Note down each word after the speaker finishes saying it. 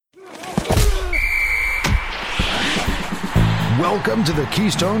Welcome to the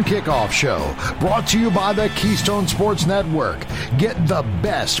Keystone Kickoff Show, brought to you by the Keystone Sports Network. Get the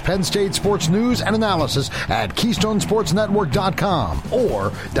best Penn State sports news and analysis at KeystonesportsNetwork.com or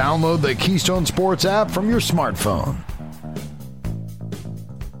download the Keystone Sports app from your smartphone.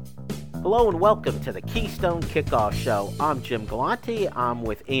 Hello and welcome to the Keystone Kickoff Show. I'm Jim Galante. I'm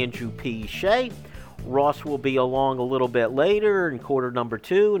with Andrew P. Shea. Ross will be along a little bit later in quarter number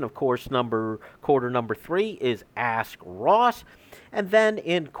 2, and of course quarter number 3 is Ask Ross. And then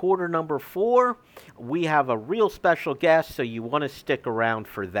in quarter number 4, we have a real special guest, so you want to stick around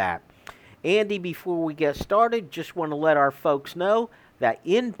for that. Andy, before we get started, just want to let our folks know that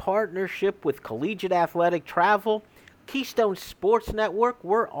in partnership with Collegiate Athletic Travel, Keystone Sports Network,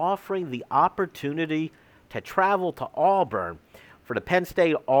 we're offering the opportunity to travel to Auburn for the Penn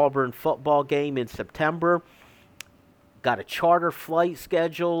State-Auburn football game in September. Got a charter flight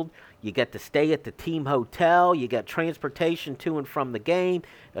scheduled. You get to stay at the team hotel. You get transportation to and from the game.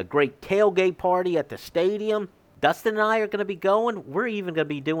 A great tailgate party at the stadium. Dustin and I are going to be going. We're even going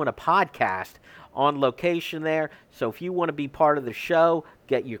to be doing a podcast on location there. So if you want to be part of the show,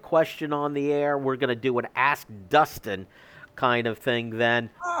 get your question on the air. We're going to do an Ask Dustin kind of thing then.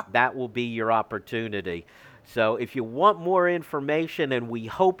 That will be your opportunity. So if you want more information, and we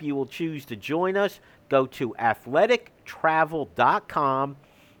hope you will choose to join us, go to athletictravel.com,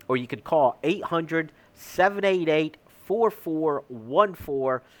 or you could call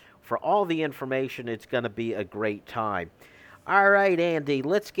 800-788-4414 for all the information. It's going to be a great time. All right, Andy,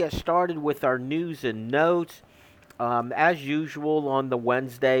 let's get started with our news and notes. As usual on the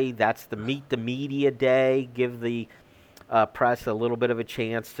Wednesday, that's the Meet the Media Day. Give the press a little bit of a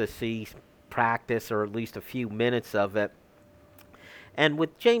chance to see practice, or at least a few minutes of it. And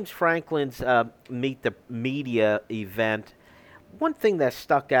with James Franklin's Meet the Media event, one thing that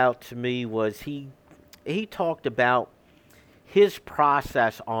stuck out to me was he talked about his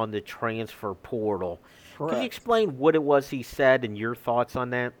process on the transfer portal. Correct. Can you explain what it was he said and your thoughts on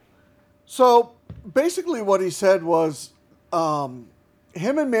that? So basically what he said was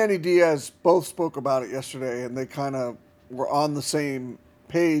him and Manny Diaz both spoke about it yesterday, and they kind of were on the same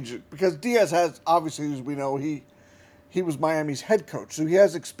page, because Diaz has, obviously, as we know, he was Miami's head coach, so he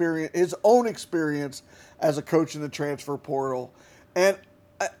has experience, his own experience as a coach in the transfer portal. And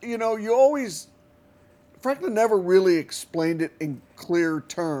Franklin never really explained it in clear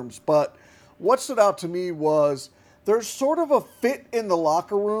terms, but what stood out to me was there's sort of a fit in the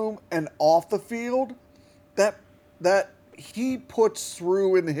locker room and off the field that he puts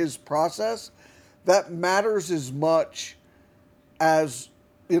through in his process that matters as much as,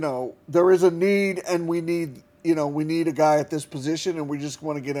 there is a need, and we need a guy at this position, and we just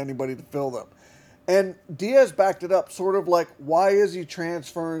want to get anybody to fill them. And Diaz backed it up, sort of like, why is he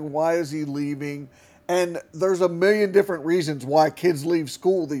transferring? Why is he leaving? And there's a million different reasons why kids leave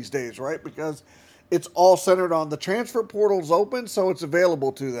school these days, right? Because it's all centered on the transfer portal's open, so it's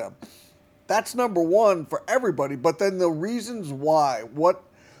available to them. That's number one for everybody. But then the reasons why, what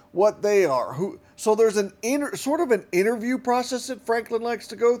they are, so there's sort of an interview process that Franklin likes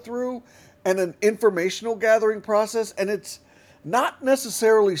to go through, and an informational gathering process, and it's not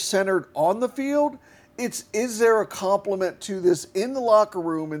necessarily centered on the field. Is there a complement to this in the locker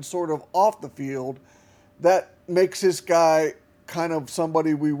room and sort of off the field that makes this guy kind of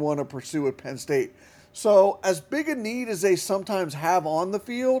somebody we want to pursue at Penn State? So as big a need as they sometimes have on the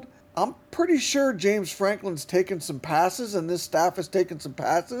field, I'm pretty sure James Franklin's taken some passes, and this staff has taken some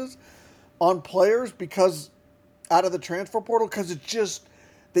passes on players because out of the transfer portal, because it's just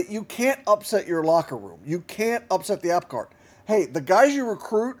that you can't upset your locker room. You can't upset the apple cart. Hey, the guys you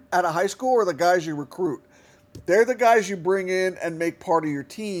recruit out of high school are the guys you recruit. They're the guys you bring in and make part of your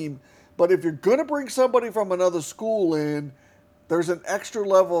team. But if you're going to bring somebody from another school in, there's an extra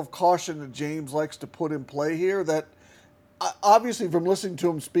level of caution that James likes to put in play here that, obviously, from listening to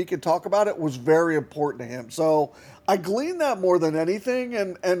him speak and talk about it, was very important to him. So I gleaned that more than anything,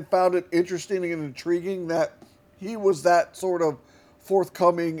 and found it interesting and intriguing that he was that sort of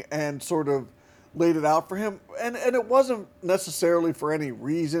forthcoming and sort of laid it out for him. And it wasn't necessarily for any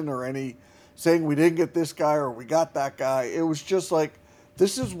reason or any saying we didn't get this guy or we got that guy. It was just like,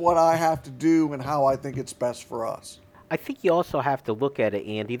 this is what I have to do and how I think it's best for us. I think you also have to look at it,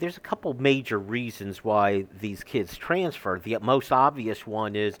 Andy. There's a couple major reasons why these kids transfer. The most obvious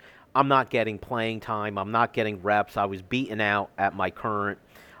one is, I'm not getting playing time. I'm not getting reps. I was beaten out at my current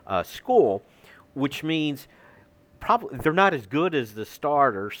school, which means probably they're not as good as the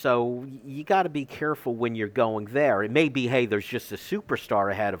starter. So you got to be careful when you're going there. It may be, hey, there's just a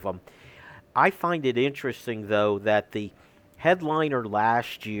superstar ahead of them. I find it interesting, though, that the headliner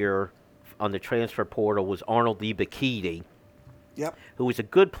last year on the transfer portal was Arnold Ebiketie, Yep. who was a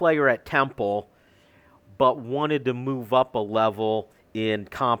good player at Temple, but wanted to move up a level in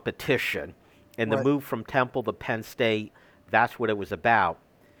competition. And the Right. move from Temple to Penn State, that's what it was about.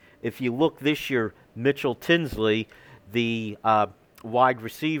 If you look this year, Mitchell Tinsley, the wide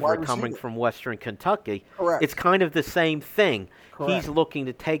receiver Wide coming receiver. from Western Kentucky, Correct. it's kind of the same thing. Correct. He's looking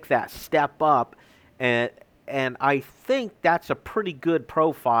to take that step up, and I think that's a pretty good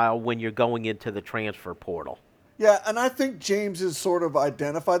profile when you're going into the transfer portal. Yeah, and I think James has sort of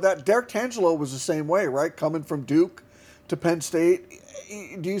identified that. Derek Tangelo was the same way, right? Coming from Duke to Penn State.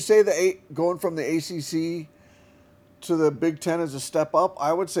 Do you say going from the ACC to the Big Ten is a step up?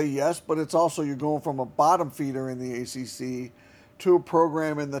 I would say yes, but it's also you're going from a bottom feeder in the ACC to a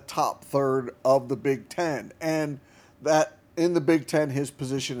program in the top third of the Big Ten. And that in the Big Ten, his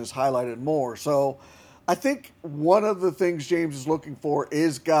position is highlighted more. So I think one of the things James is looking for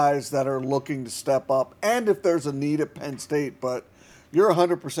is guys that are looking to step up, and if there's a need at Penn State. But you're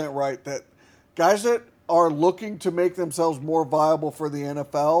 100% right that guys that are looking to make themselves more viable for the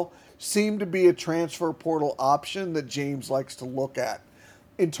NFL seem to be a transfer portal option that James likes to look at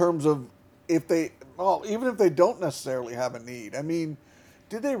in terms of even if they don't necessarily have a need. I mean,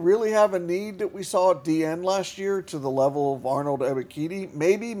 did they really have a need that we saw at DN last year to the level of Arnold Ebiketie?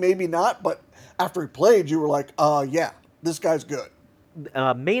 Maybe, maybe not, but after he played, you were like, yeah, this guy's good.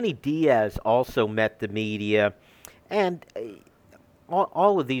 Manny Diaz also met the media, and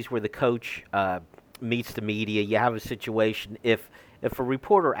all of these where the coach meets the media, you have a situation, if a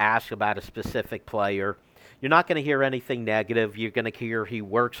reporter asks about a specific player, you're not going to hear anything negative. You're going to hear he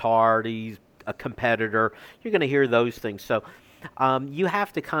works hard, he's a competitor. You're going to hear those things. So you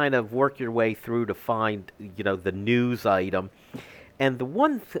have to kind of work your way through to find, the news item. And the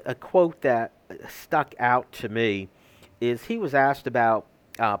one quote that stuck out to me is he was asked about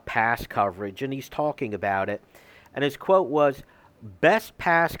pass coverage, and he's talking about it. And his quote was, "Best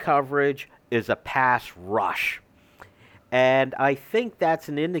pass coverage is a pass rush." And I think that's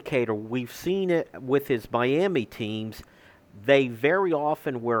an indicator. We've seen it with his Miami teams. They very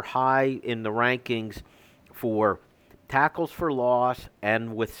often were high in the rankings for tackles for loss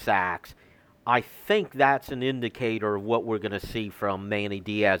and with sacks. I think that's an indicator of what we're going to see from Manny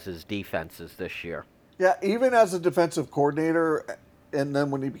Diaz's defenses this year. Yeah, even as a defensive coordinator, and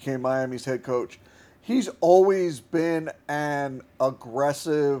then when he became Miami's head coach, he's always been an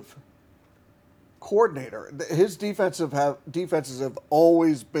aggressive coordinator. His defenses have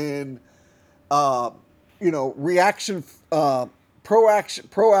always been, proactive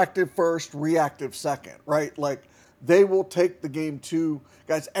first, reactive second, right? Like they will take the game to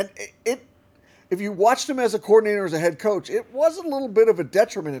guys, and if you watched him as a coordinator, as a head coach, it was a little bit of a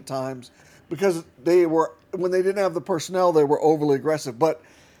detriment at times because when they didn't have the personnel, they were overly aggressive. But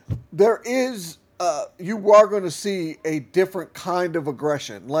there is, you are going to see a different kind of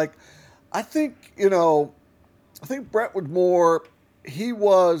aggression. Like, I think Brentwood Moore, he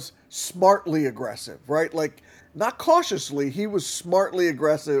was smartly aggressive, right? Like, not cautiously, he was smartly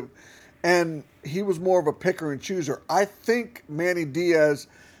aggressive, and he was more of a picker and chooser. I think Manny Diaz,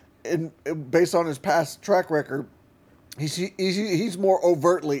 based on his past track record, he's more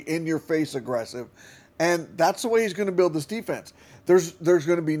overtly in-your-face aggressive, and that's the way he's going to build this defense. There's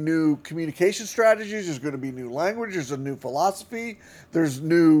going to be new communication strategies. There's going to be new language. There's a new philosophy. There's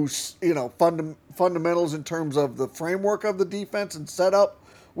new, fundamentals in terms of the framework of the defense and setup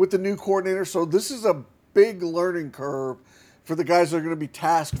with the new coordinator. So this is a big learning curve for the guys that are going to be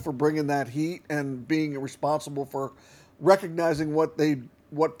tasked for bringing that heat and being responsible for recognizing what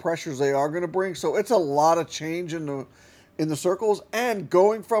pressures they are going to bring. So it's a lot of change in the circles, and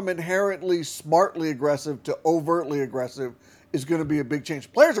going from inherently smartly aggressive to overtly aggressive is going to be a big change.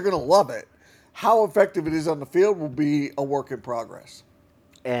 Players are going to love it. How effective it is on the field will be a work in progress.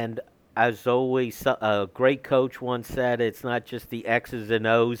 And as always, a great coach once said, it's not just the X's and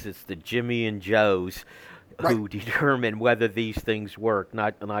O's, it's the Jimmy and Joes who determine whether these things work,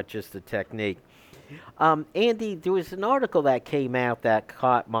 not just the technique. Andy, there was an article that came out that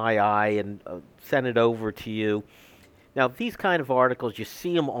caught my eye and sent it over to you. Now, these kind of articles, you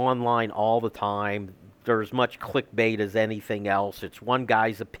see them online all the time. They're as much clickbait as anything else. It's one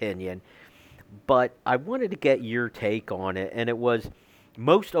guy's opinion. But I wanted to get your take on it, and it was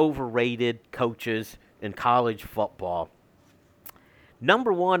most overrated coaches in college football.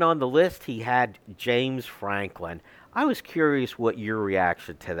 Number one on the list, he had James Franklin. I was curious what your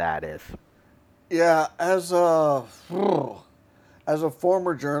reaction to that is. Yeah, as a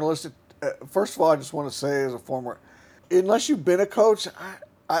former journalist, first of all, I just want to say, unless you've been a coach,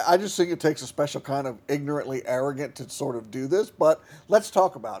 I just think it takes a special kind of ignorantly arrogant to sort of do this. But let's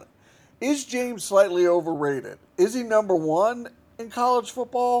talk about it. Is James slightly overrated? Is he number one? in college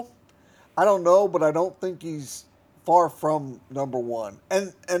football? I don't know, but I don't think he's far from number one.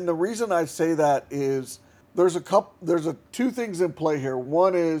 And the reason I say that is there's two things in play here.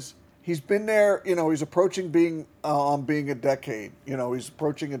 One is he's been there, he's approaching being a decade. He's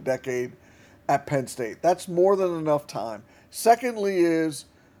approaching a decade at Penn State. That's more than enough time. Secondly is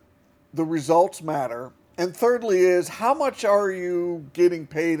the results matter. And thirdly is how much are you getting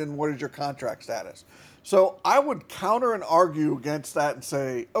paid and what is your contract status? So I would counter and argue against that and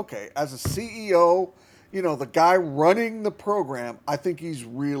say, okay, as a CEO, the guy running the program, I think he's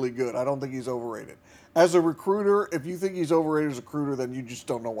really good. I don't think he's overrated. As a recruiter, if you think he's overrated as a recruiter, then you just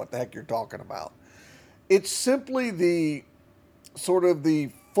don't know what the heck you're talking about. It's simply the sort of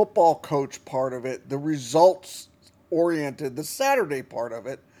the football coach part of it, the results oriented, the Saturday part of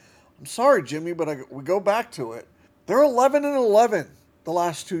it. I'm sorry, Jimmy, but we go back to it. They're 11-11 the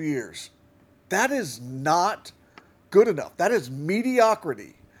last 2 years. That is not good enough. That is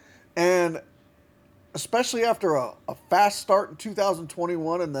mediocrity. And especially after a fast start in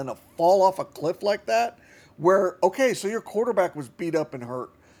 2021 and then a fall off a cliff like that, where, okay, so your quarterback was beat up and hurt.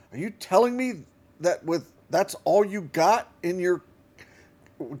 Are you telling me that that's all you got in your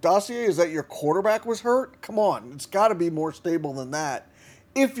dossier is that your quarterback was hurt? Come on, it's got to be more stable than that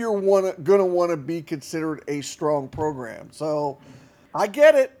if you're going to want to be considered a strong program. So I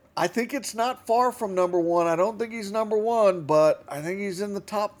get it. I think it's not far from number one. I don't think he's number one, but I think he's in the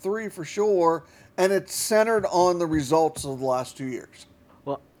top three for sure. And it's centered on the results of the last 2 years.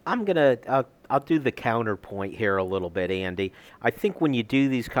 Well, I'll do the counterpoint here a little bit, Andy. I think when you do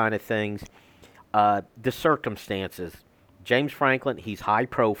these kind of things, the circumstances. James Franklin, he's high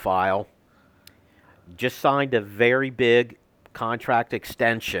profile. Just signed a very big contract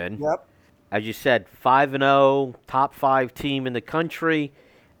extension. Yep. As you said, 5-0, top 5 team in the country,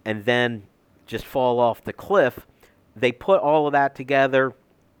 and then just fall off the cliff. They put all of that together.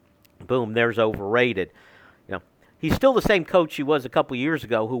 Boom, there's overrated. He's still the same coach he was a couple years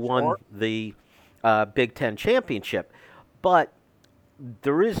ago who won the Big Ten championship. But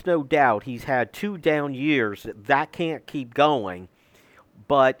there is no doubt he's had 2 down years. That can't keep going.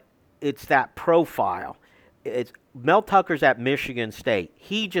 But it's that profile. Mel Tucker's at Michigan State.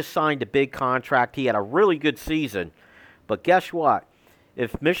 He just signed a big contract. He had a really good season. But guess what?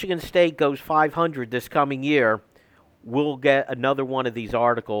 If Michigan State goes 500 this coming year, we'll get another one of these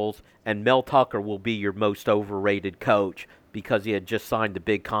articles, and Mel Tucker will be your most overrated coach because he had just signed a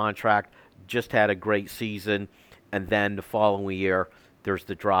big contract, just had a great season, and then the following year, there's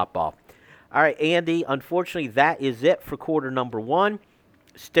the drop-off. All right, Andy, unfortunately, that is it for quarter number 1.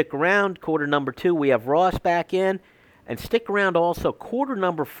 Stick around. Quarter number 2, we have Ross back in. And stick around also. Quarter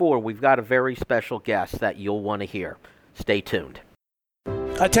number 4, we've got a very special guest that you'll want to hear. Stay tuned.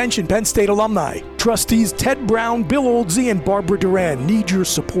 Attention Penn State alumni. Trustees Ted Brown, Bill Oldsey, and Barbara Duran need your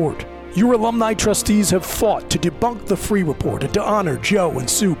support. Your alumni trustees have fought to debunk the free report and to honor Joe and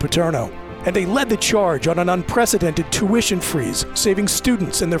Sue Paterno. And they led the charge on an unprecedented tuition freeze, saving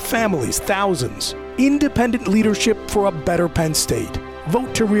students and their families thousands. Independent leadership for a better Penn State.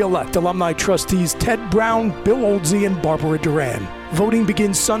 Vote to re-elect alumni trustees Ted Brown, Bill Oldsey, and Barbara Duran. Voting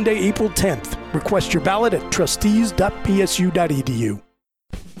begins Sunday, April 10th. Request your ballot at trustees.psu.edu.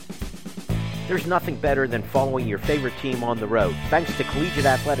 There's nothing better than following your favorite team on the road. Thanks to Collegiate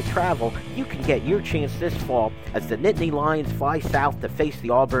Athletic Travel, you can get your chance this fall as the Nittany Lions fly south to face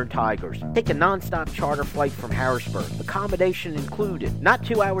the Auburn Tigers. Take a nonstop charter flight from Harrisburg. Accommodation included. Not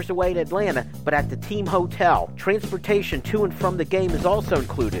 2 hours away in Atlanta, but at the team hotel. Transportation to and from the game is also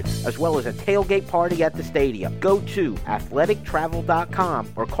included, as well as a tailgate party at the stadium. Go to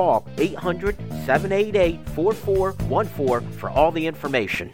athletictravel.com or call 800-788-4414 for all the information.